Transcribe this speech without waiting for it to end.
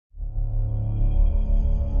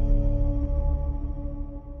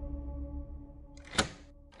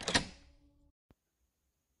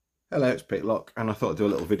Hello, it's Padlock, and I thought I'd do a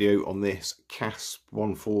little video on this Kasp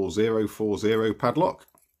 14040 padlock.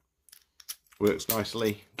 Works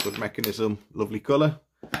nicely, good mechanism, lovely colour.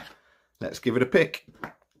 Let's give it a pick.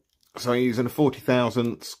 So I'm using a 40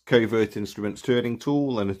 thousandths covert instruments turning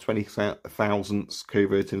tool and a 20 thousandths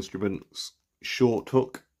covert instruments short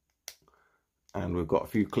hook. And we've got a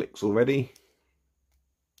few clicks already.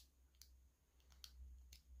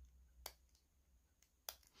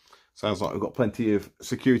 Sounds like we've got plenty of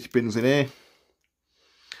security pins in here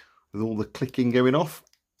with all the clicking going off.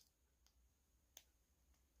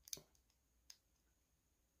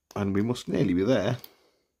 And we must nearly be there.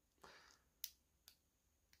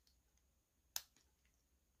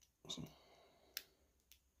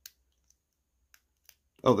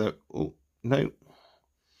 Oh, there. Oh, no.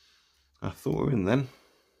 I thought we were in then.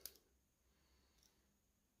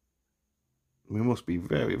 We must be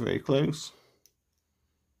very, very close.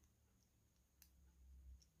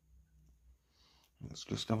 Let's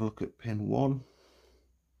just have a look at pin 1.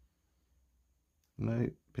 No.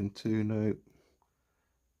 Pin 2, no.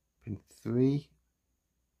 Pin 3.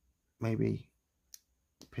 Maybe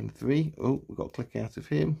pin 3. Oh, we've got a click out of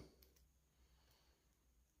him.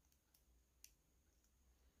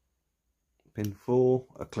 Pin 4,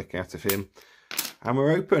 a click out of him. And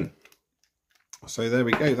we're open. So there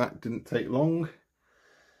we go. That didn't take long.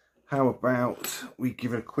 How about we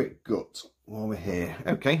give it a quick gut while we're here?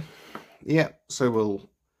 Okay. Yeah, so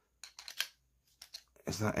we'll,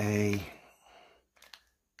 is that a,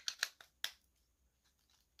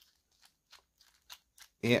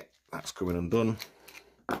 yeah, that's coming undone.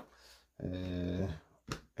 There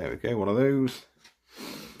we go, one of those.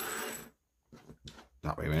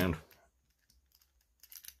 That way around.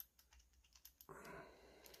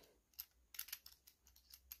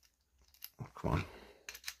 Oh, come on.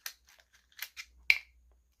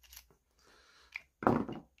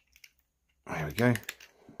 There we go.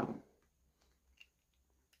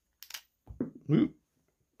 Oop.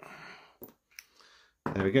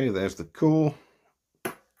 There we go, there's the core.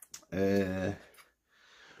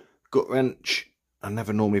 Gut wrench. I'm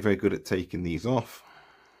never normally very good at taking these off.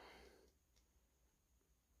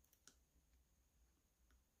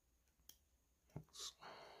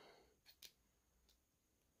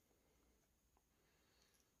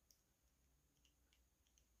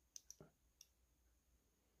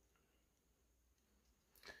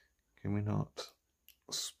 Can we not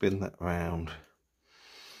spin that round?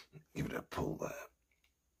 Give it a pull there.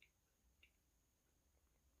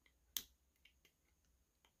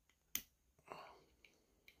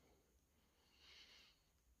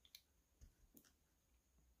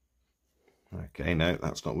 Okay, no,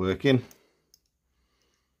 that's not working.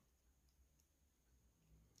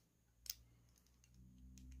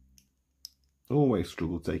 Always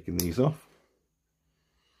struggle taking these off.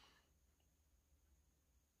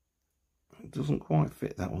 It doesn't quite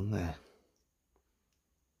fit that one there.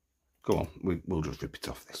 Go on, we'll just rip it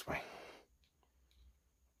off this way.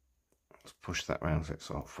 Let's push that round so it's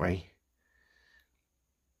halfway.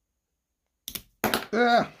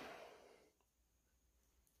 Ah!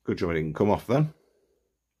 Good job it didn't come off then.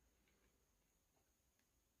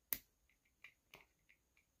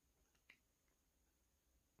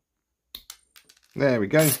 There we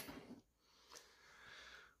go.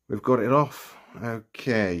 We've got it off.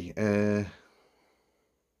 Okay.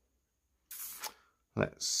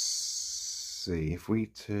 Let's see if we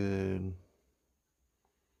turn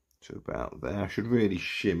to about there. I should really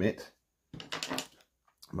shim it.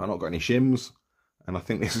 I've not got any shims, and I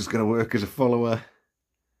think this is going to work as a follower.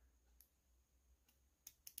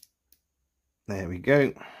 There we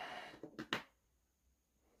go.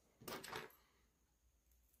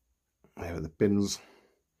 There are the pins.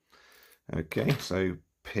 Okay, so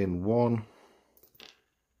pin 1,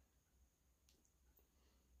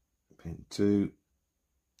 pin 2.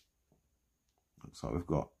 Looks like we've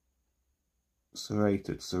got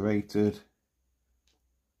serrated.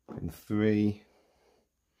 Pin 3.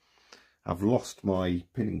 I've lost my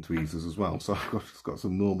pinning tweezers as well, so I've just got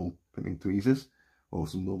some normal pinning tweezers, or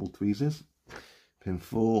some normal tweezers. Pin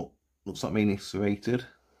 4 looks like mainly serrated.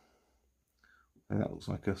 And that looks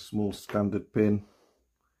like a small standard pin.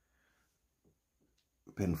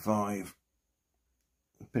 Pin 5.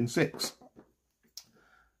 Pin 6. So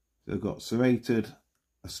we've got serrated,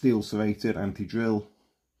 a steel serrated, anti-drill,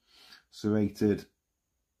 serrated,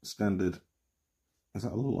 standard. Is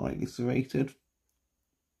that a lightly serrated?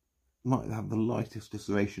 Might have the lightest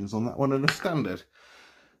serrations on that one, and a standard.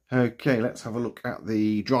 Okay, let's have a look at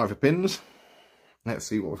the driver pins. Let's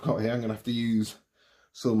see what we've got here. I'm going to have to use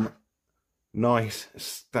some nice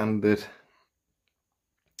standard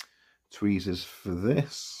tweezers for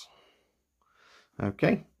this.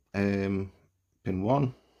 Okay, pin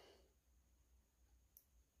 1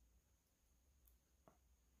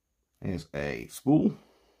 is a spool.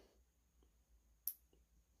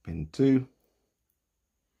 Pin 2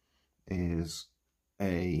 is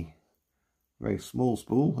a very small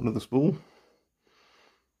spool, another spool.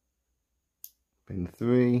 Pin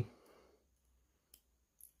 3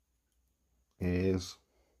 is,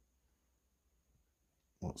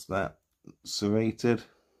 what's that, serrated.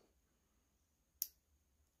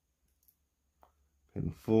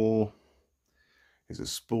 Pin 4 is a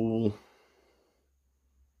spool.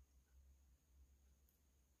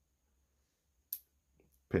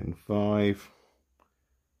 Pin 5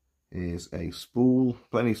 is a spool,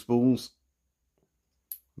 plenty of spools.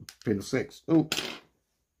 Pin 6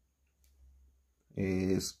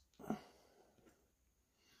 is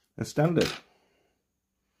a standard.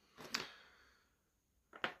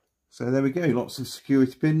 So there we go, lots of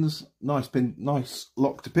security pins. Nice pin, nice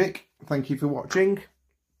lock to pick. Thank you for watching.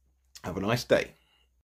 Have a nice day.